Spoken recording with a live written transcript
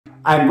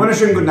Einen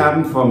wunderschönen guten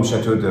Abend vom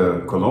Château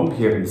de Colombe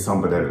hier in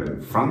Saint-Bodel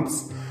in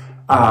France.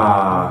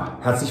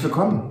 Herzlich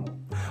willkommen.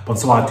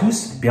 Bonsoir à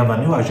tous,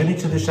 bienvenue à Journey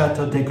to the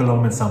Château de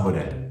Colombe in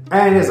Saint-Bodel.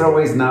 And as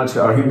always now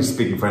to our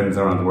English-speaking friends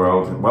around the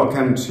world,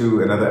 welcome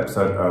to another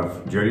episode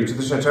of Journey to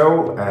the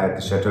Chateau at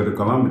the Château de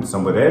Colombe in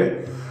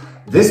Saint-Bodel.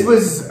 This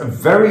was a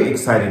very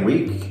exciting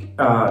week.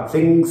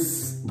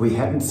 Things we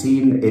hadn't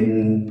seen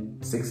in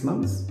 6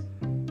 months.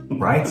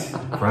 Right.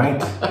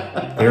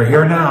 They're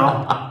here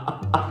now.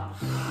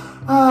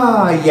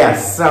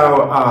 Yes.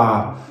 So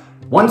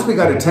once we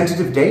got a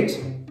tentative date,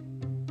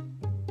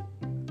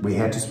 we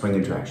had to spring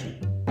into action.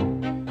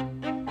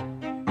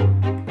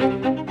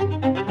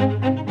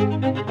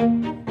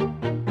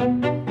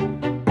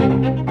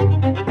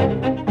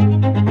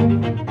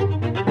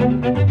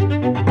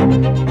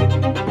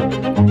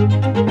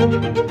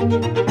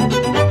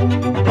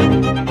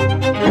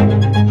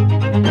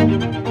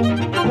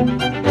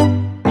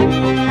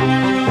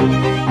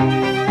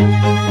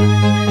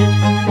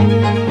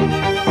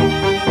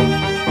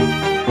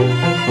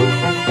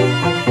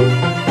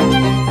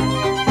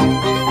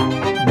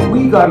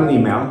 Got an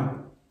email.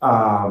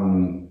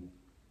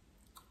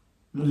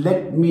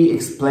 Let me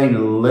explain a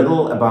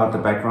little about the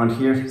background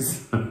here.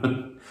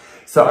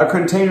 So our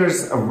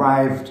containers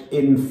arrived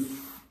in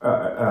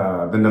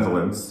the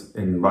Netherlands,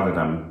 in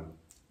Rotterdam,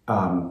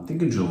 I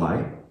think in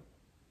July.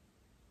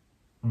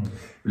 We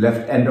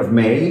left end of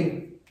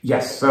May.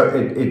 Yes, so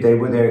they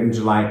were there in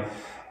July.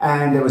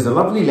 And there was a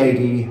lovely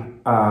lady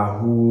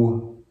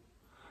who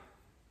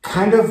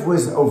kind of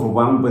was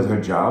overwhelmed with her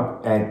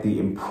job at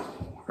the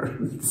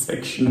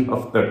section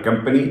of the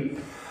company,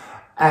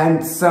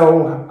 and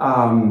so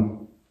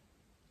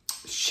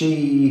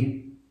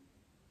she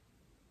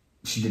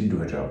didn't do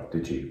her job,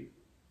 did she?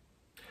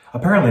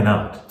 Apparently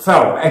not.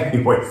 So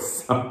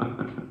anyways,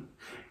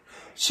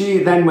 she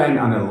then went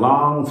on a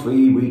long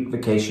 3-week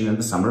vacation in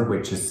the summer,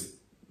 which is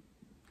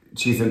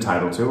she's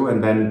entitled to,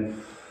 and then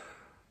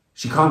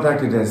she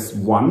contacted us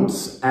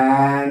once,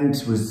 and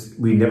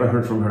we never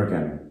heard from her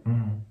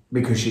again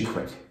because she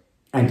quit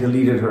and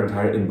deleted her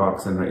entire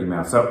inbox and her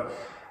email. So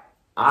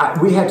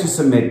we had to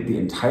submit the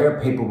entire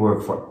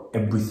paperwork for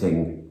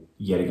everything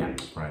yet again.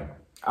 Right.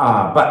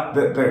 But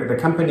the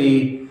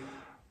company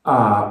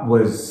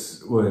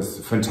was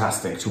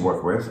fantastic to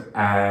work with,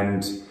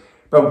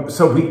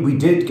 so we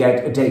did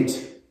get a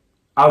date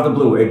out of the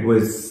blue. It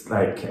was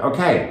like,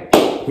 okay,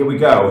 here we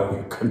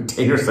go.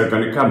 Containers are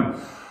going to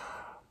come.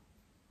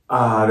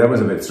 That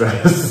was a bit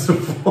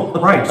stressful.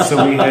 Right.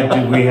 So we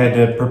had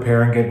to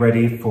prepare and get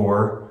ready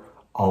for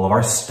all of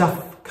our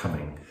stuff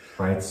coming,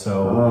 right?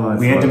 So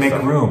we had to make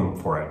room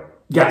for it.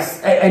 Yes,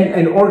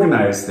 and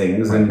organize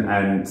things, right.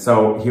 and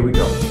so here we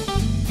go.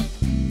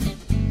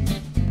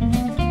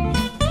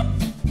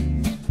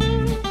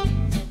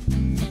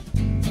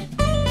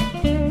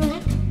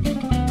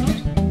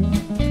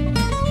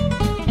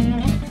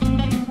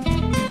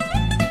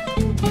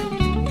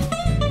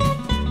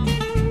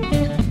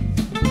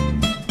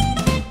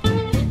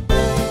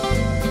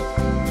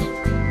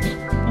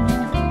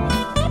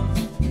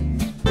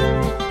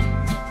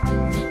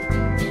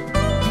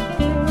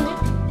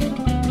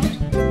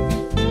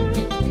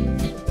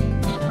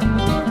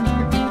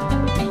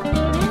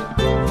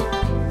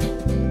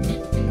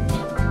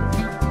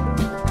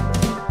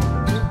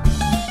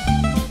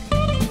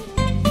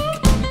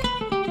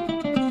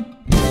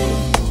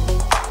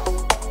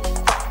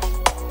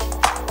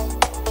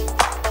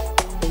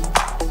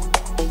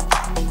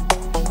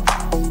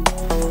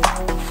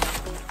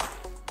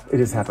 It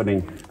is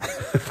happening.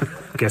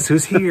 Guess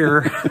who's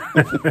here?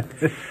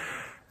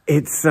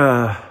 It's,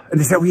 and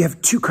they said we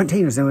have 2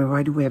 containers. And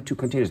why do we have 2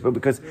 containers? Well,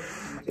 because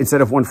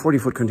instead of one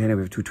 40-foot container,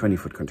 we have 2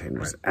 20-foot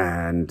containers. Right.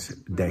 And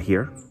they're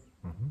here.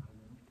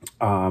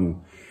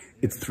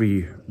 It's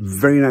 3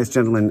 very nice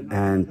gentlemen,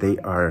 and they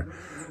are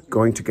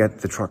going to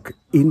get the truck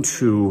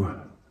into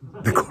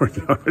the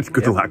courtyard.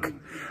 Good luck.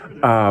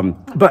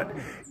 But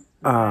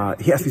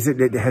he asked me, he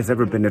said, has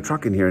ever been a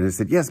truck in here? And I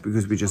said, yes,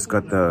 because we just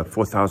got the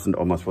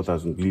almost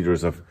 4,000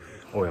 liters of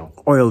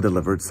oil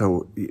delivered.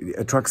 So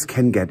trucks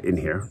can get in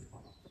here.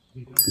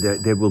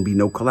 There will be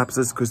no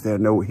collapses because there are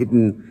no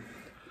hidden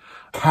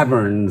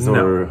caverns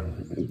or,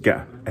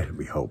 yeah,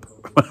 we hope.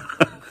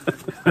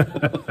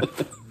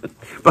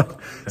 But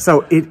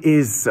so it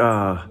is,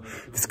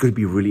 this could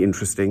be really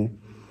interesting.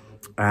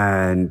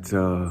 And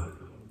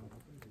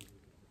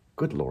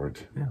good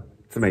Lord, yeah.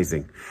 It's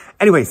amazing.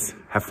 Anyways,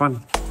 have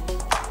fun.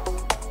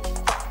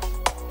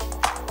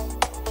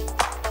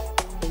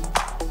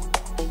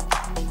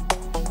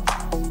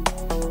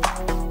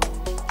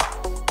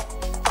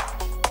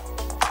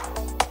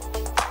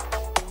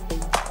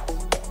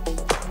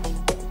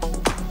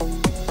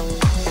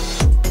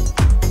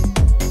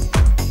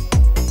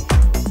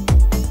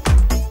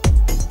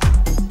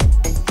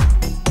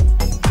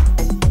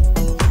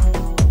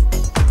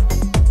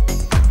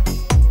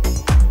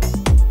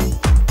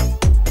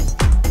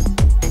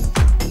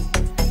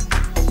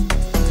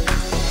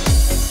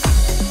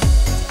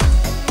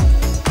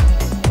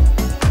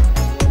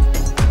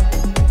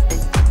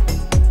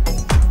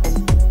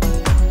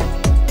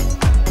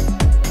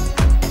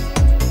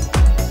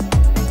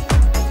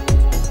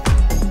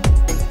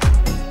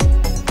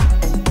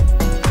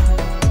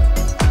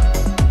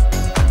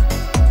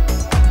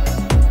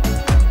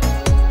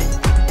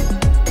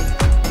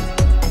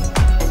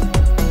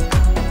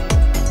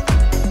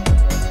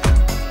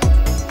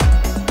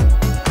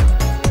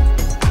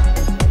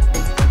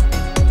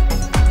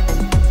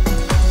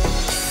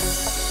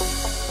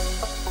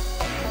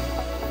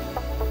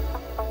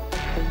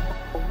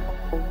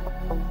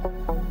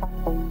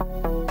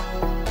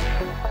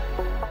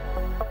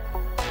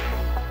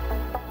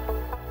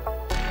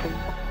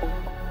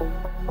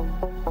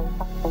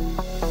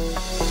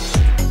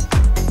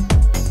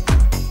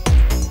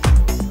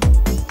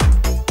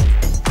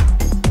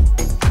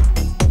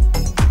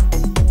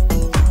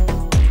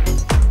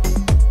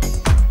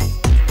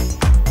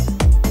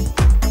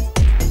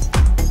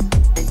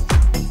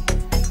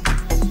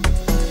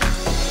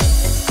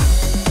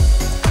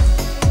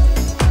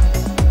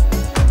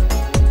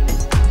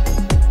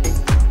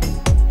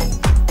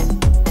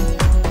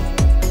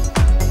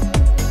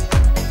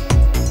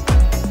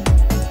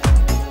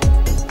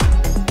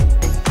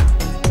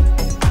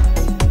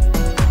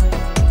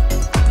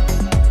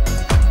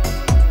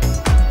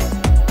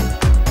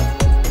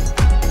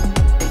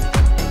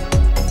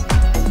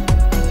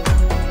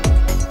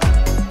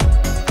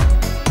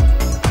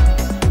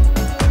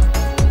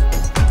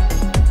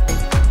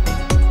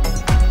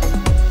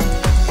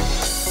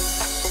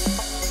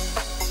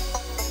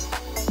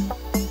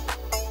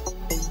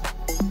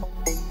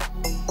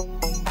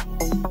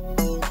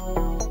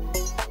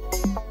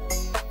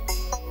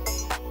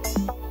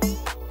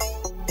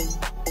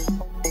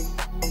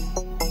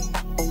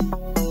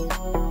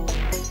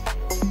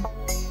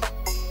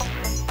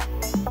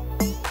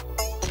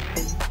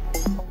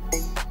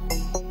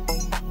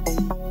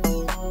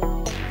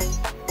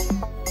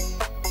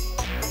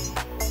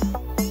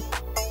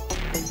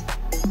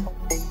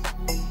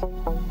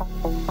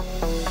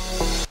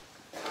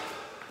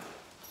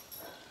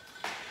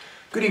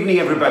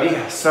 everybody.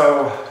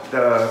 So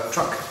the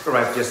truck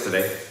arrived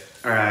yesterday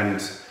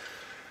and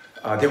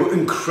they were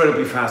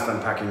incredibly fast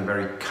unpacking,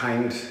 very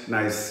kind,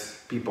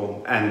 nice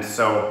people. And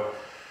so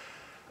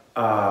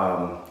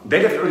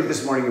they left early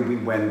this morning and we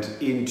went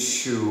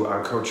into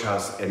our coach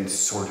house and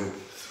sorted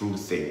through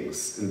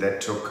things. And that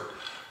took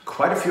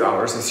quite a few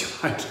hours, as you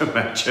might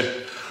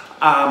imagine.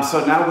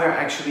 So now we're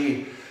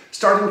actually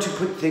starting to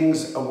put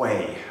things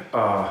away,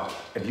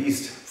 at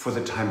least for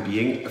the time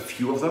being, a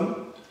few of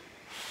them.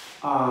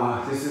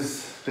 This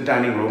is the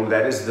dining room.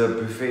 That is the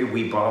buffet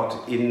we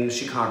bought in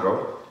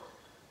Chicago.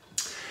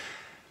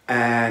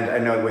 And I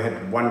know we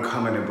had one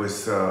comment that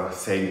was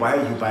saying, why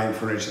are you buying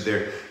furniture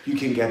there? You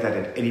can get that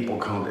at any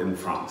brocante in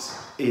France.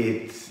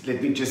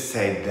 Let me just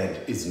say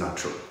that is not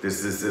true.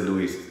 This is a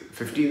Louis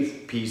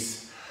XV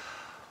piece.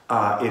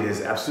 It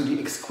is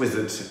absolutely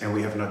exquisite and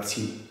we have not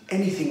seen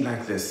anything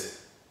like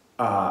this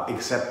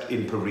except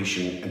in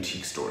Parisian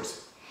antique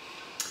stores.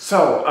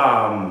 So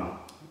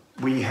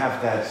we have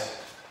that.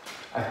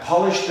 I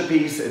polished the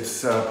piece.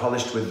 It's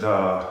polished with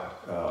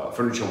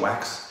furniture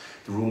wax.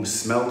 The room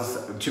smells,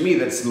 to me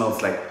that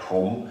smells like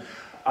home.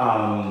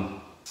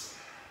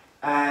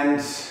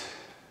 And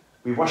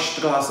we washed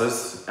the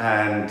glasses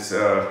and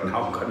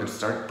now I'm going to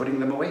start putting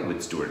them away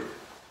with Stuart.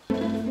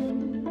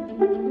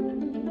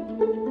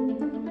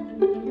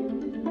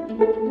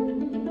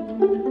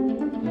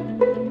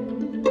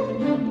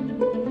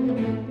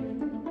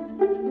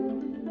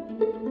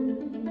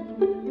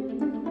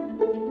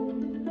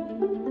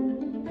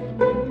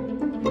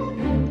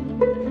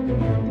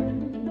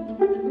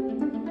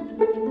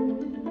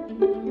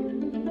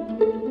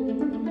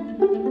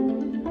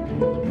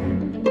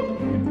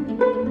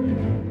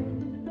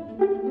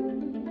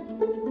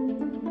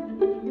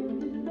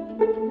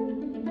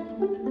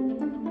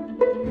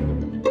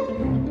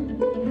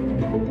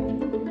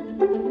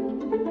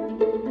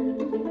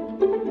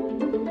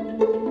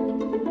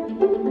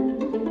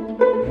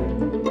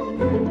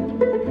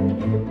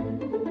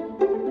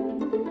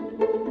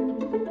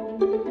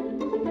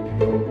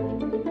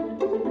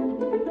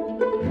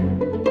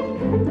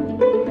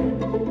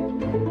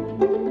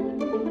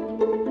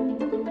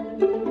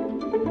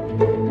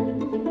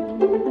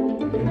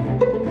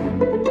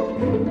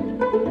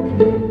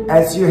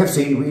 As you have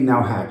seen, we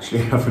now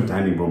actually have a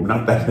dining room.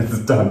 Not that it's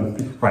done.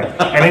 Right.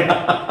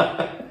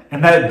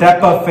 And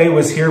that buffet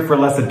was here for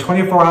less than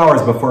 24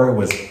 hours before it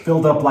was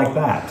filled up like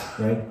that,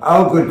 right?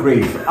 Oh, good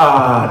grief.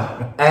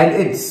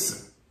 And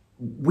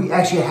we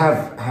actually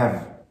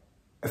have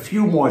a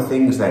few more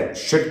things that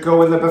should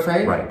go in the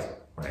buffet. Right,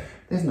 right.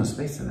 There's no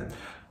space in it.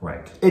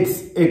 Right.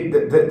 This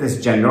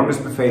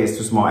ginormous buffet is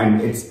too small.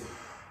 And it's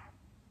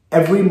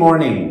every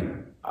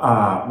morning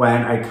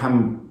when I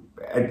come,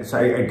 so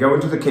I go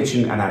into the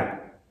kitchen and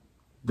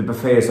the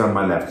buffet is on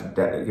my left,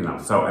 you know,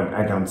 so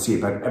I don't see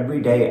it. But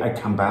every day I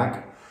come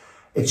back,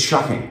 it's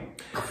shocking.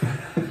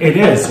 It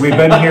is. We've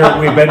been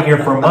here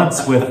for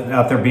months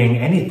without there being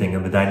anything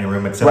in the dining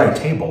room except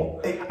the table.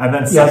 And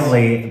then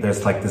suddenly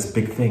there's like this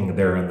big thing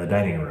there in the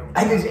dining room.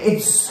 And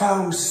it's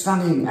so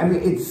stunning. I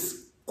mean, it's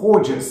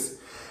gorgeous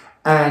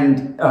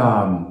and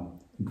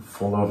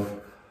full of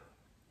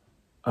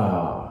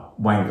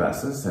wine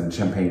glasses and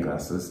champagne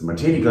glasses,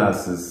 martini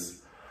glasses.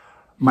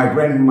 My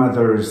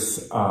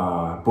grandmother's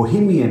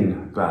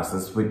bohemian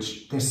glasses,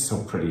 which they're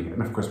so pretty,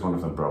 and of course one of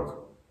them broke.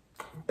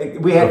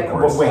 We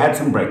had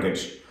some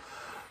breakage.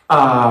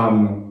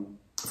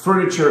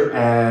 Furniture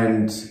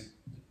and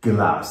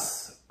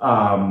glass,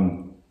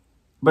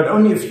 but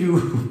only a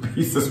few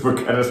pieces were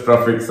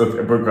catastrophic, so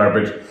they were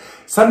garbage.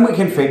 Some we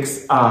can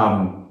fix,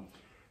 but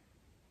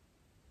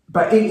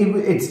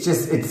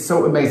it's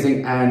so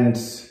amazing, and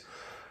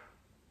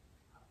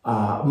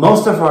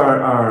most of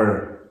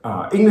our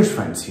English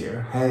friends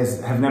here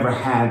have never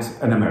had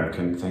an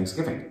American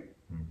Thanksgiving.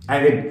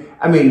 And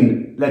I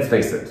mean, let's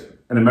face it,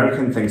 an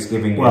American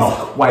Thanksgiving is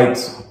quite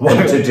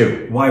to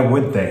do. Why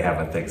would they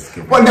have a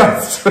Thanksgiving? Well, no,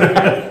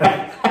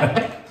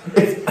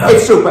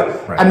 it's true,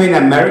 but right. I mean,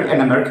 an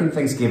American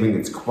Thanksgiving,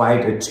 it's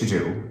quite a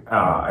to-do.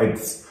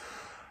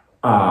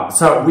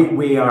 So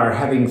we are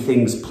having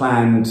things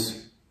planned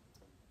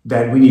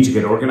that we need to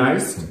get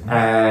organized,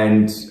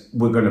 and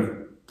we're going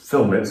to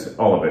film it,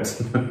 all of it.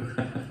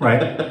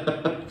 Right.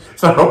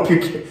 So I hope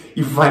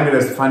you find it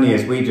as funny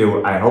as we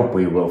do. I hope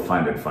we will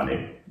find it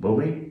funny. Will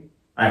we?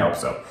 I hope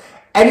so.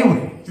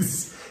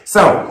 Anyways,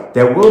 so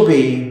there will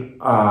be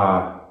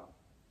our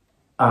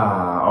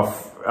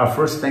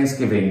first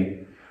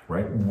Thanksgiving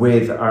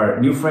with our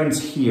new friends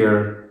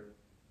here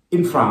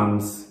in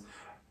France,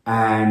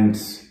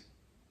 and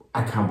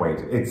I can't wait.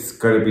 It's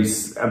going to be,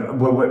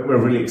 we're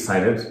really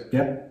excited.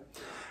 Yep.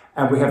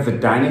 And we have the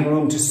dining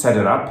room to set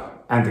it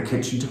up and the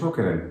kitchen to cook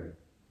it in.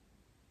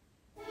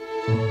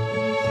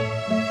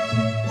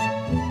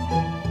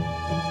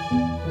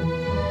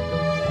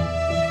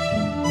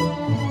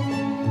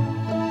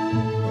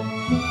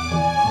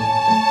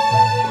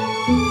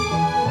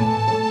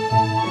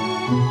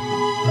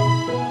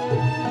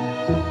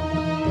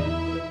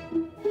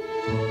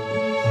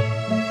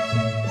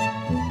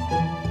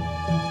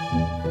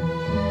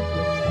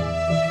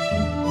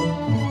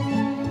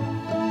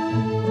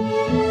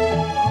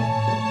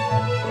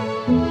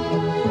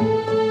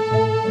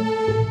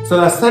 So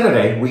last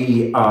Saturday,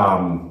 we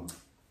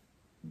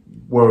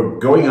were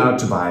going out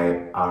to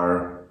buy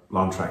our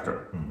lawn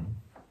tractor.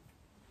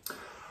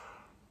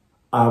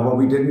 What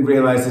we didn't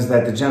realize is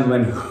that the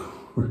gentleman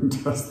who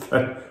does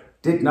that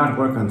did not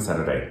work on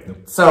Saturday.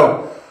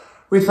 So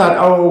we thought,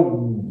 oh,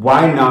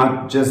 why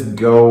not just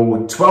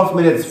go 12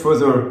 minutes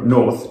further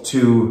north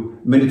to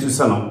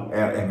Salon,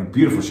 have a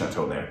beautiful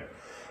chateau there.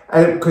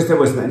 Because there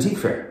was an antique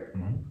fair.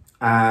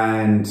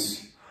 And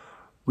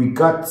we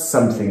got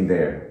something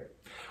there.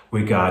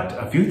 We got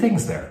a few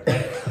things there.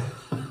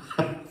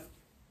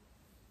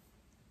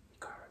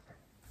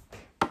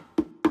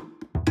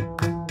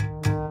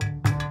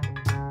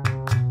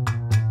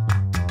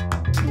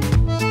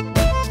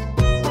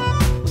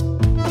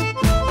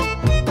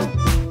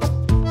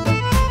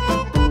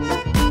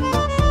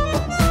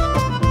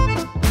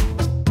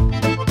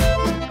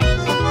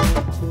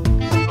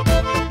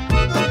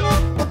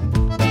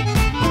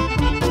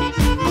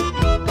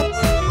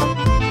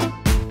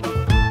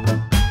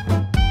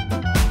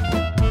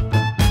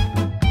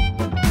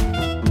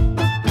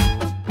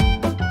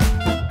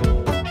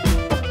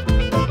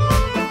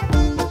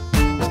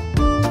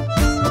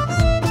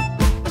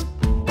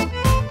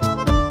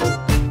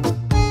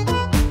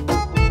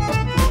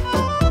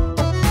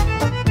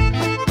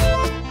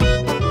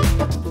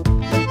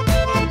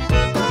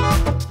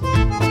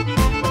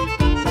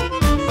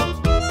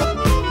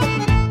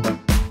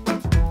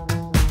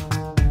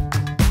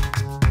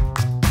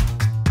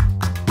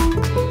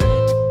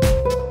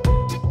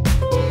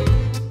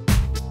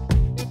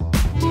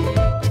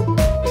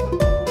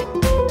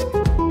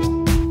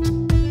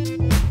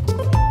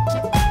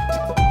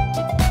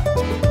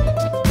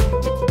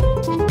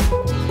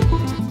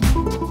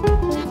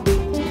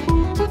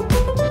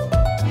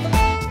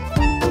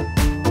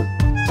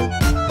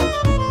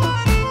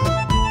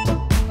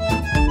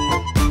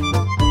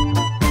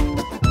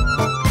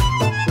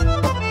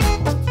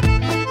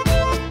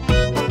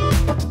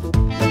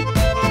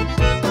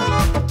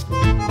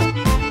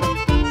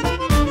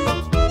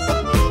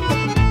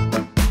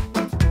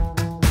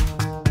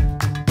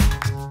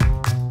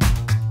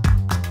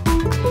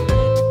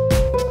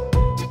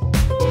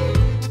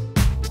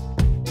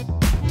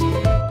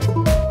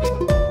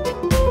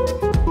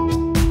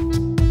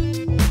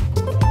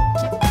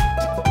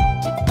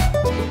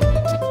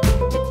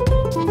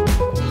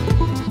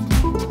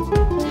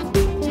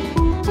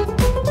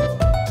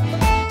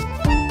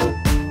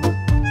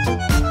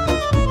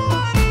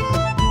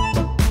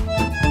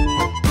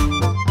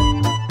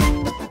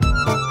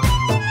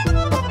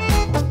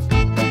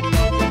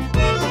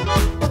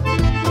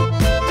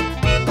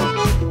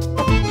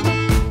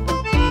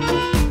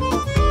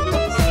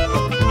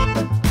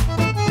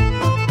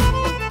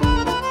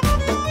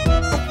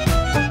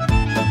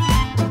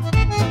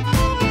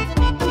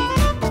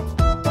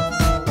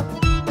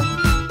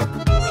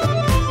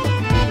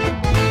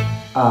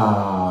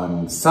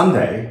 On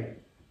Sunday,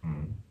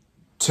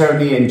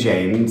 Tony and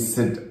Jane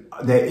said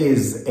there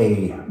is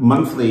a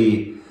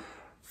monthly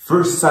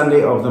first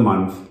Sunday of the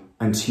month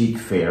antique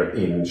fair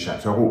in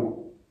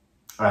Châteauroux.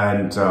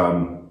 And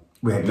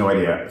we had no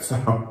idea,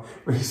 so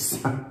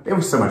it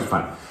was so much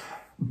fun.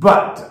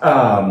 But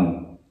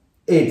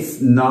it's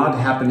not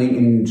happening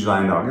in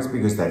July and August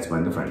because that's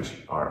when the French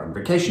are on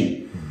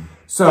vacation.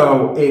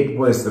 So it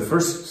was the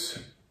first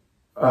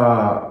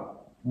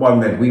one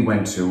that we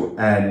went to,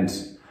 and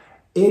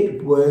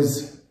it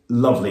was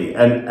lovely,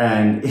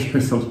 and it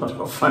was a lot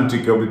of fun to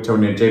go with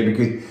Tony and Jane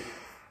because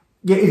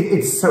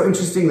it's so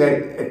interesting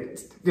that,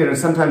 you know,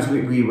 sometimes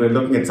we were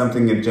looking at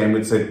something and Jane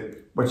would say,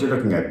 what you're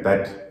looking at,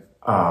 that,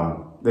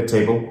 the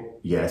table?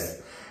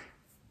 Yes.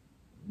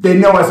 They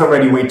know us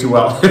already way too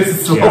well.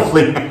 It's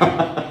lovely.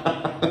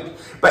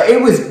 But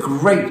it was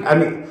great. I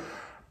mean,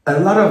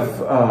 a lot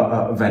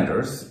of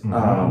vendors.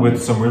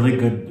 With some really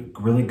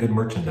good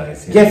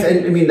merchandise. Yeah. Yes,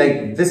 and I mean,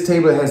 like, this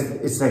table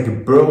it's like a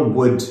burl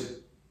wood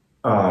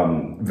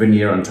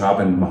veneer on top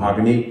and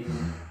mahogany.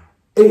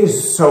 It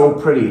is so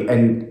pretty,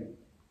 and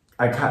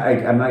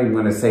I'm not even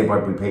going to say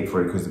what we paid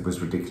for it because it was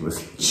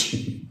ridiculously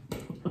cheap.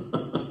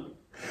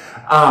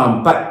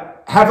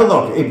 But have a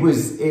look. It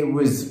was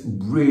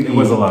really. It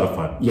was a lot of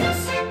fun.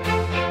 Yes.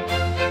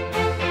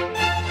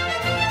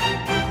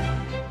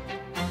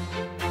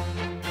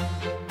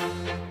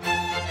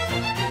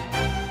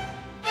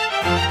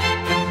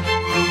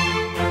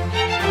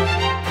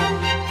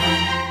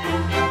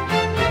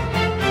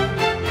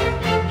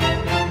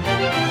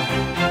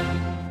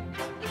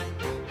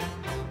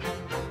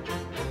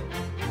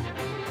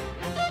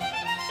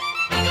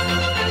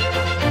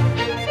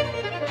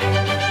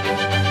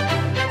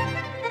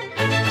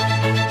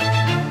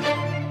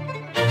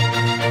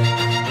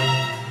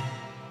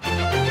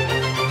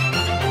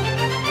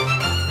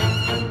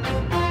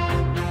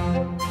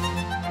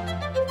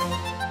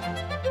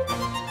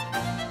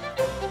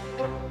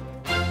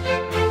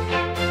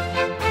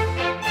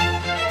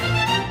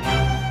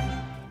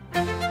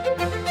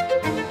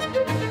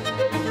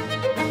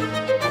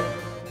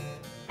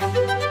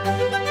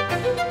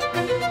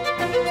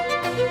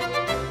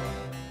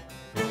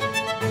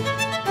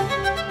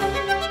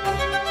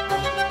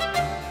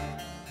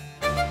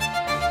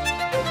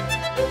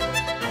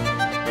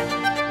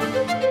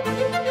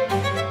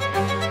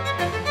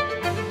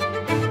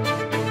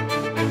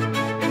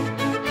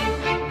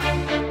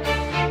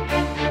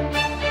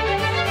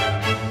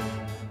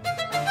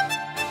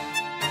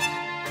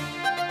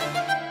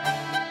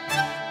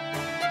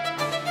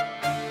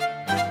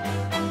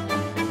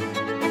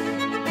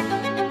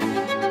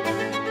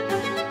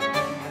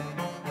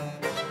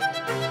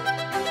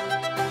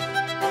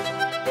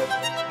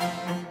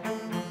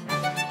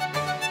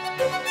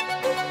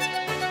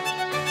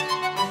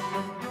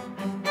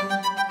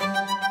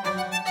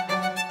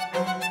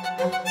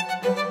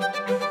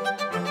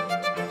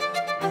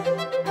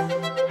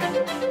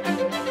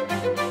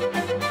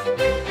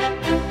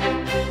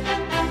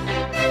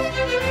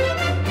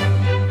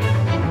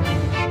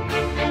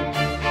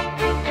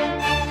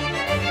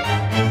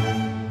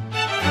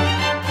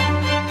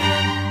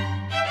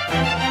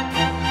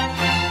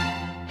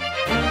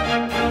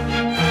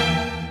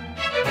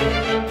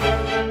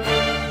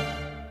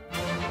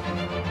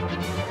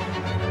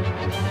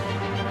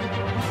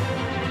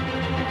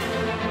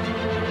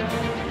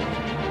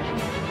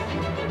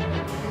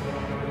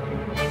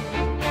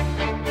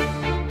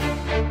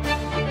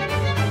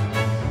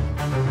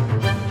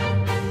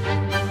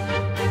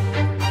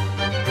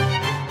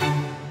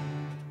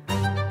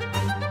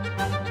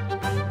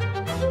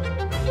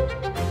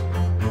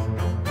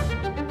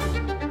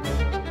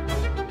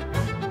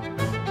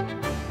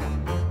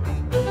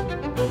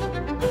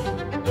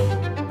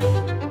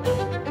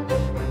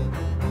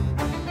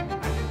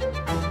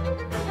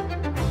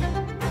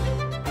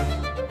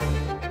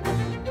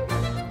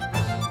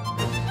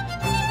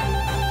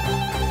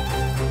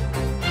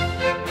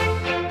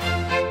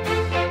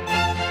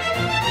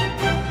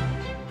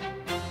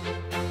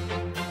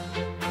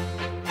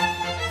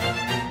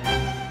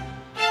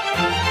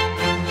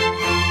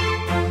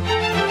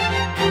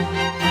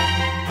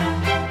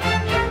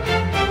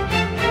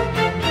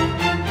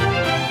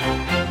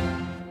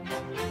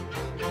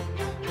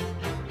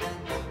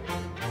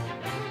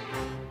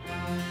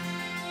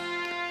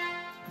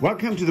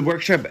 Welcome to the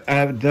workshop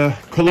of the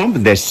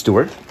Colombe there,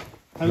 Stuart.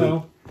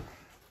 Hello.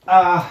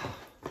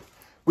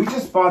 We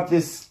just bought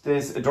this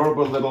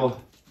adorable little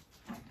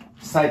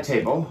side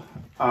table,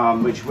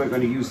 which we're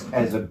going to use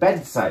as a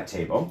bedside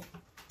table.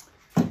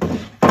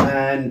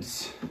 And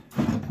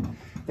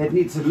that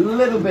needs a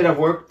little bit of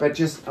work, but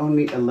just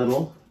only a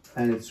little.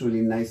 And it's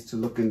really nice to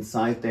look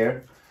inside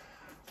there.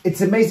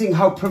 It's amazing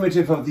how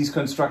primitive of these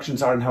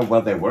constructions are and how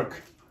well they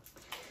work.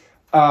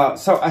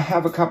 So I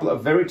have a couple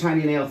of very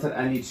tiny nails that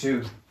I need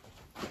to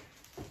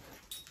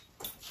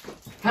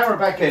hammer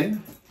back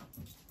in.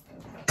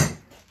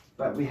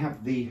 But we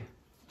have the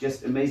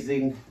just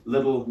amazing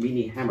little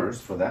mini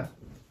hammers for that.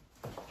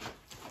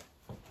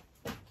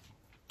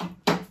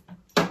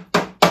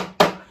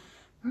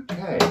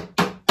 Okay.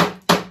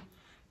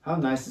 How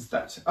nice is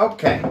that?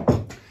 Okay.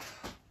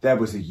 That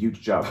was a huge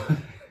job.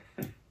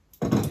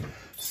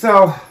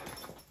 So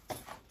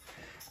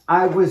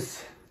I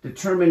was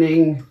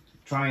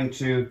trying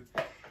to,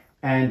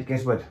 and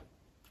guess what?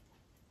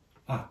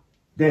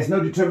 There's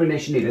no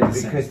determination needed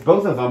because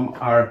both of them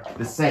are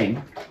the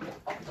same.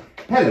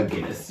 Hello,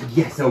 Guinness.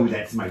 Yes, oh,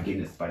 that's my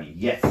Guinness buddy.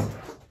 Yes.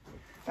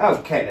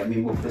 Okay, let me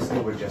move this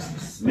over just a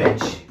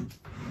smidge.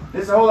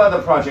 There's a whole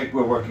other project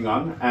we're working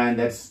on, and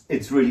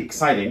it's really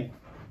exciting.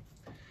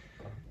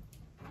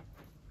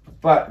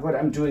 But what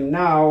I'm doing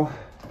now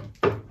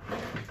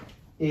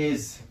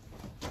is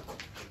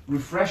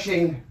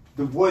refreshing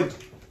the wood,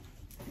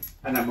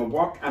 and I'm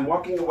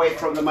walking away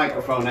from the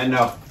microphone, I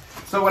know.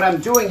 So what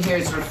I'm doing here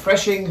is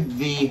refreshing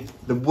the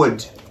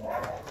wood,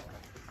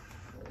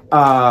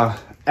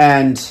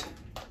 and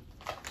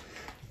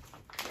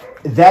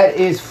that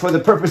is for the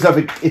purpose of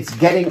it's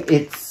getting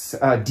its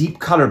deep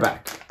color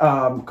back.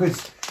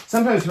 Because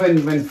sometimes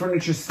when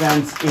furniture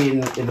stands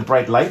in the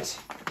bright light,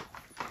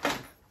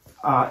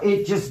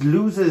 it just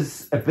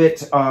loses a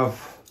bit of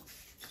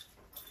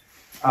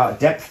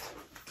depth,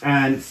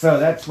 and so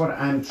that's what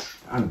I'm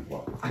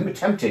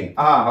attempting.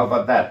 How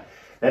about that?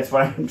 That's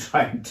what I'm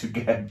trying to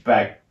get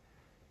back.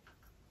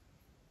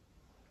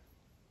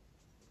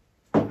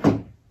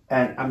 And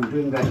I'm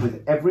doing that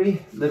with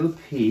every little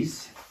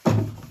piece.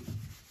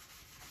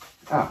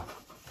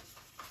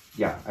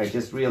 Yeah, I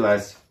just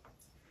realized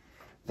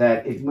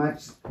that it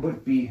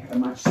would be a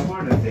much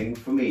smarter thing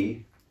for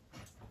me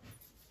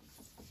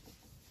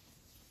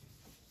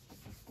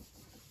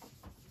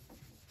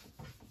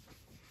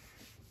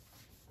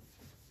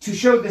to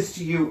show this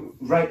to you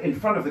right in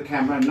front of the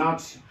camera,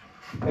 not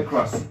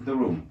across the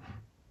room.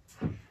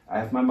 I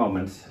have my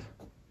moments.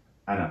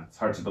 I know, it's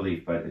hard to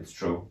believe, but it's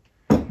true.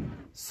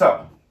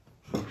 So,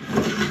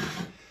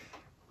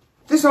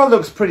 this all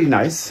looks pretty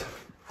nice.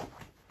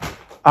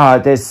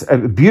 There's a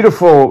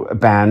beautiful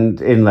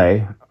band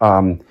inlay.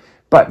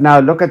 But now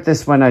look at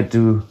this when I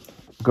do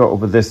go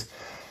over this.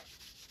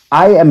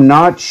 I am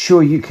not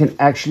sure you can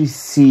actually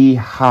see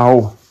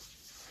how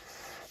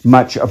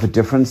much of a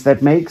difference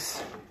that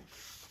makes.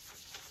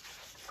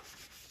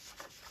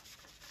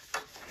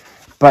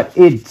 But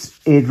it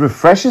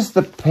refreshes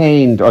the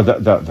paint, or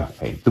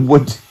the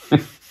wood,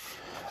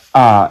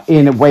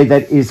 in a way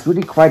that is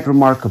really quite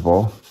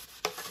remarkable.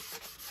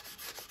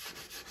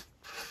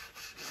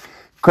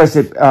 Because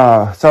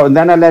and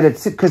then I let it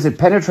sit because it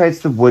penetrates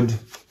the wood,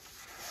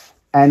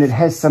 and it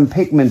has some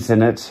pigments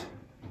in it.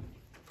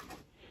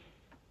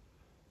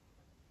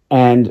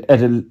 And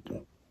in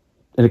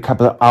a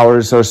couple of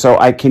hours or so,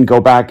 I can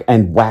go back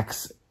and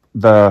wax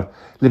the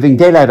living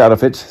daylight out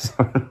of it.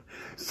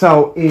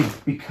 So it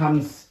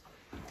becomes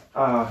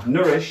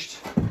nourished,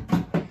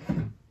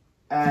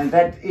 and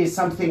that is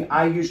something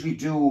I usually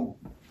do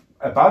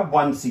about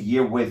once a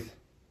year with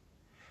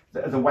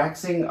the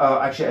waxing.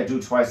 Actually, I do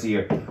twice a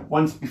year.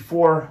 Once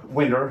before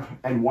winter,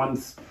 and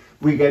once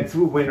we get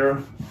through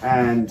winter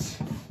and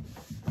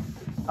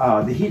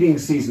the heating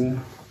season,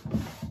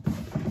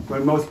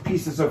 when most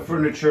pieces of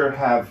furniture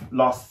have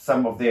lost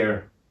some of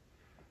their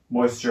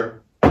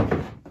moisture.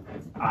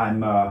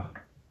 I'm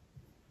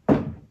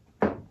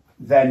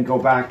then go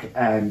back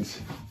and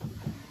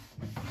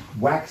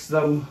wax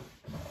them,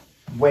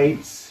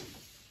 wait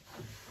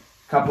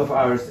a couple of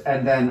hours,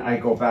 and then I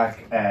go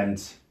back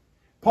and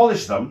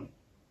polish them.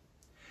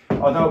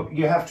 Although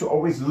you have to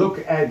always look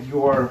at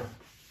your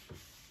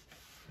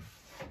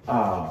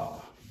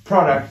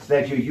product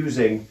that you're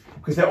using,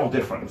 because they're all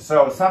different.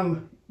 So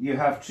some you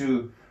have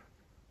to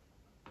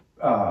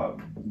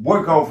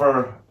work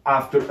over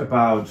after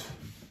about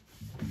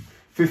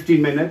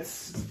 15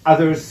 minutes.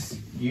 Others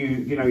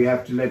you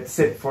have to let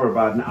sit for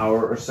about an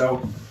hour or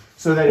so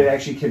that it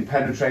actually can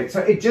penetrate. So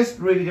it just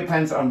really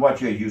depends on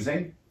what you're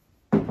using.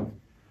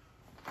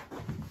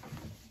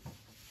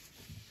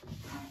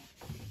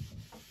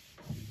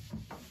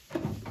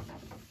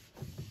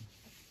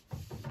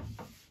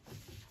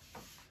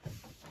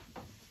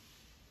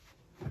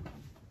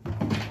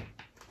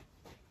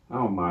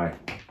 Oh my.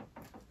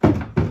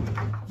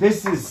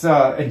 This is,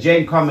 and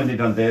Jane commented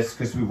on this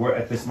because we were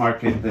at this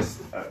market,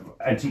 this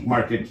antique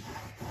market,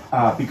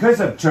 because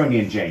of Tony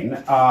and Jane.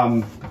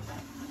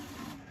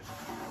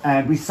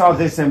 And we saw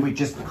this and we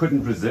just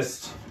couldn't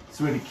resist. It's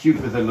really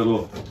cute with a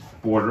little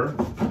border.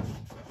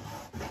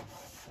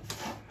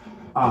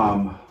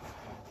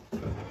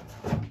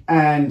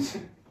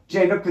 And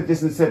Jane looked at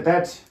this and said,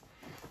 that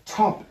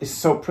top is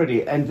so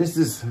pretty. And this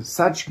is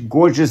such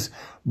gorgeous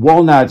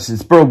walnuts.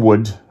 It's burr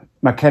wood,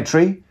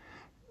 marquetry.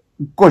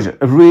 Gorgeous,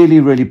 really,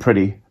 really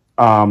pretty.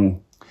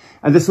 And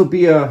this will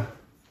be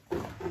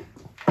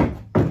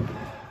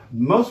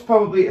most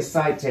probably a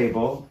side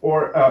table,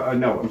 or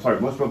no, I'm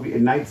sorry, most probably a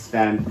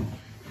nightstand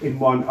in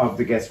one of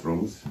the guest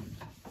rooms.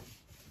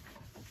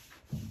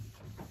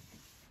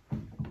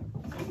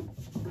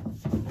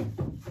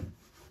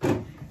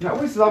 I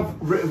always love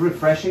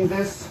refreshing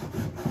this.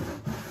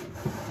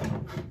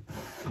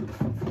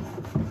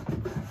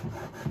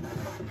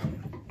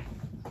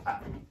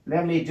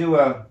 Let me do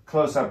a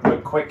close-up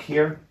real quick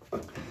here.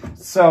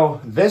 So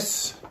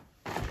this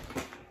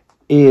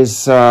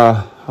is,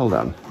 hold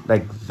on,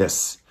 like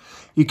this.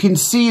 You can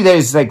see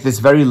there's like this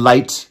very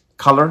light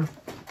color.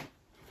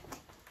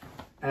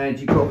 And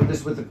you go over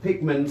this with the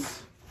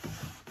pigments.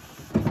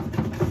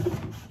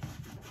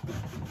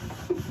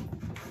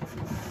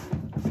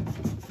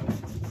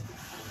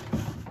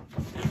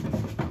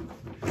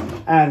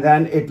 And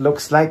then it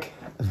looks like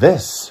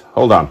this.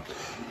 Hold on.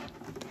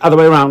 Other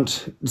way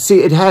around. See,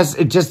 it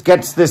just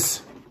gets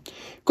this.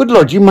 Good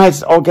Lord, you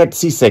might all get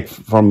seasick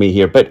from me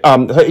here, but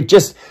it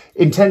just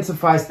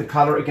intensifies the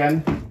color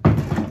again.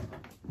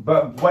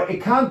 But what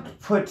it can't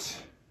put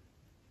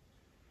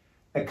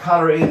a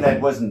color in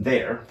that wasn't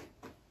there.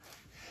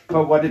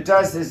 But what it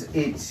does is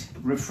it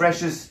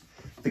refreshes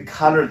the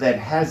color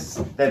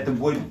that the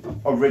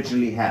wood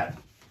originally had.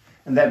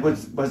 And that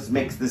was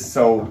makes this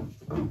so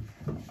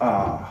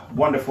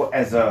wonderful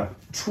as a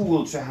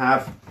tool to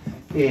have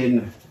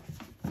in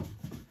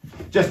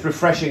just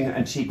refreshing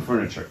antique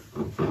furniture.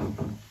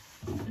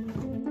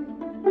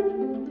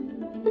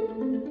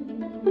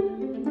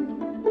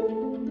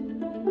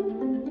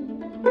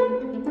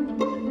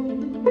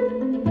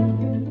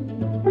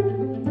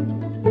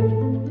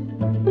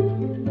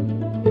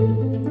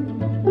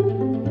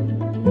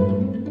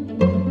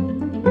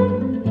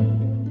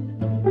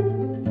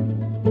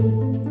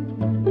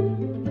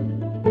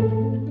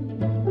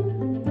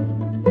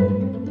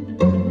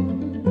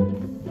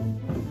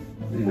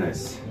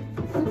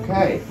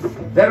 Okay,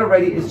 that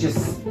already is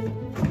just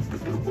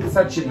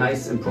such a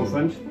nice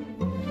improvement.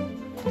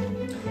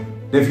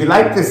 If you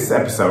like this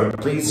episode,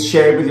 please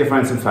share it with your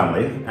friends and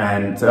family.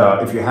 And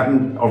if you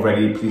haven't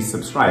already, please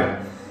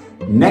subscribe.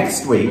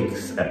 Next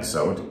week's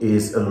episode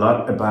is a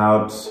lot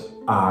about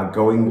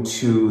going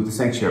to the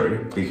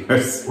sanctuary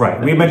because... Right,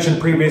 we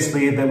mentioned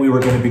previously that we were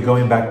going to be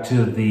going back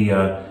to the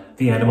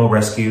animal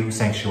rescue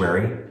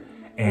sanctuary.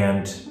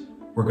 And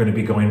we're going to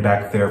be going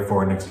back there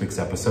for next week's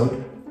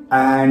episode.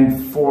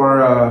 And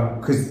for,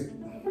 because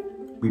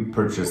we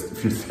purchased a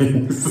few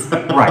things.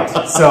 Right,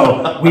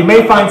 so we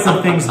may find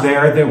some things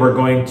there that we're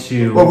going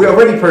to... Well, we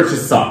already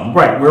purchased some.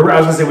 Right, I was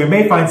going to say, we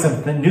may find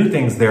some new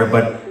things there,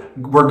 but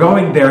we're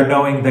going there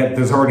knowing that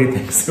there's already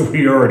things that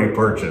we already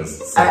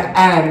purchased. So.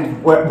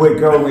 And we're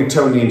going with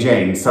Tony and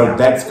Jane, so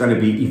that's going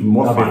to be even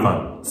more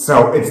fun.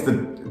 So it's the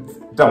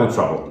double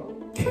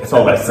trouble. That's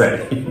all I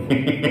say.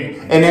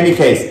 In any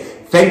case,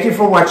 thank you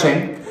for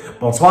watching.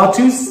 Bonsoir à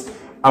tous.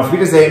 Auf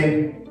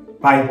Wiedersehen.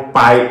 Bye.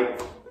 Bye.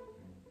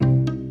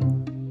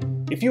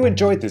 If you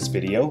enjoyed this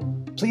video,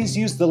 please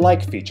use the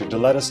like feature to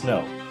let us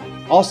know.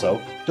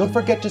 Also, don't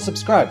forget to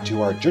subscribe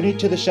to our Journey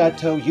to the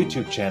Chateau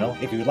YouTube channel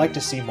if you'd like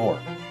to see more.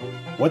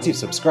 Once you've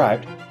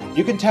subscribed,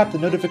 you can tap the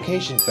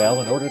notification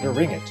bell in order to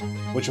ring it,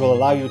 which will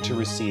allow you to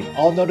receive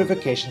all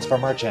notifications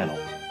from our channel.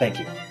 Thank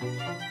you.